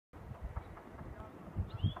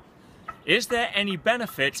Is there any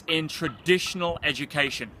benefit in traditional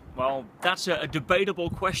education? Well, that's a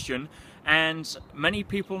debatable question, and many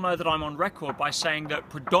people know that I'm on record by saying that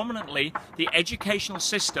predominantly the educational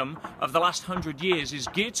system of the last 100 years is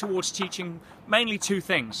geared towards teaching mainly two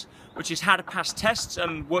things, which is how to pass tests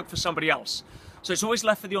and work for somebody else. So it's always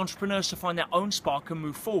left for the entrepreneurs to find their own spark and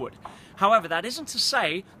move forward. However, that isn't to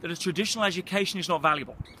say that a traditional education is not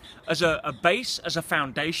valuable. As a base, as a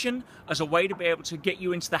foundation, as a way to be able to get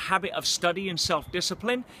you into the habit of study and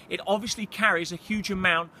self-discipline, it obviously carries a huge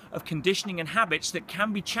amount of conditioning and habits that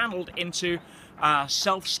can be channeled into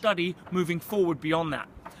self-study moving forward beyond that.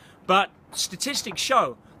 But statistics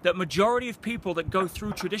show that majority of people that go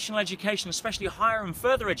through traditional education, especially higher and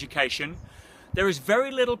further education, there is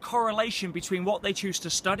very little correlation between what they choose to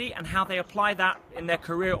study and how they apply that in their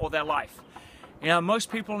career or their life. You know, most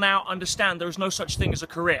people now understand there is no such thing as a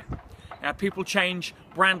career. People change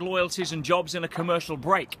brand loyalties and jobs in a commercial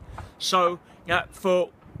break. So,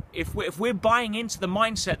 if we're buying into the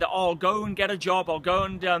mindset that I'll go and get a job, I'll go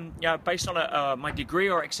and based on my degree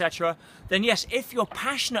or etc., then yes, if you're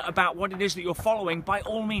passionate about what it is that you're following, by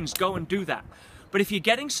all means go and do that. But if you're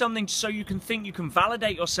getting something so you can think you can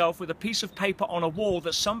validate yourself with a piece of paper on a wall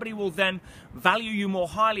that somebody will then value you more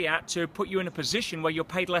highly at to put you in a position where you're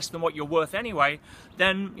paid less than what you're worth anyway,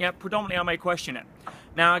 then predominantly I may question it.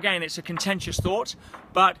 Now again, it's a contentious thought,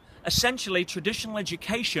 but essentially traditional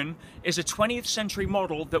education is a 20th century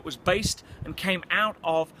model that was based and came out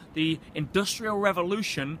of the Industrial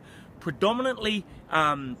Revolution, predominantly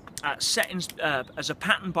set in, as a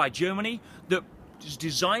pattern by Germany, that is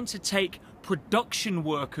designed to take production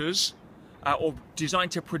workers or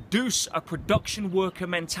designed to produce a production worker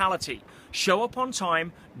mentality. Show up on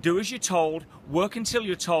time, do as you're told, work until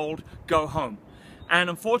you're told, go home. And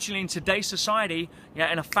unfortunately in today's society,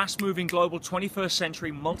 in a fast-moving global 21st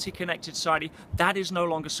century multi-connected society, that is no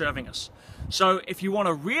longer serving us. So if you want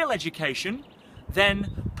a real education,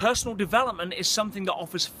 then personal development is something that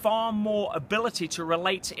offers far more ability to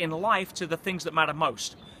relate in life to the things that matter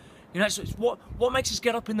most. You know, it's what makes us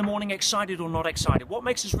get up in the morning excited or not excited? What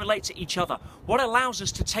makes us relate to each other? What allows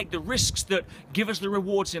us to take the risks that give us the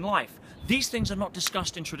rewards in life? These things are not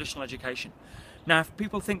discussed in traditional education. Now, if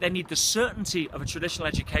people think they need the certainty of a traditional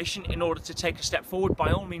education in order to take a step forward, by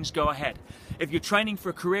all means go ahead. If you're training for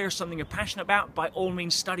a career or something you're passionate about, by all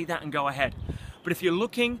means study that and go ahead. But if you're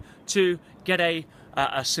looking to get a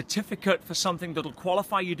certificate for something that'll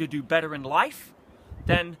qualify you to do better in life,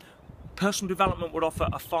 then personal development would offer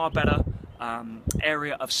a far better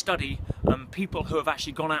area of study. People who have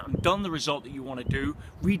actually gone out and done the result that you want to do,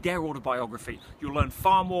 read their autobiography. You'll learn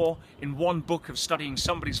far more in one book of studying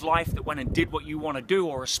somebody's life that went and did what you want to do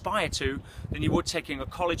or aspire to than you would taking a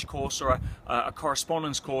college course or a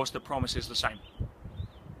correspondence course that promises the same.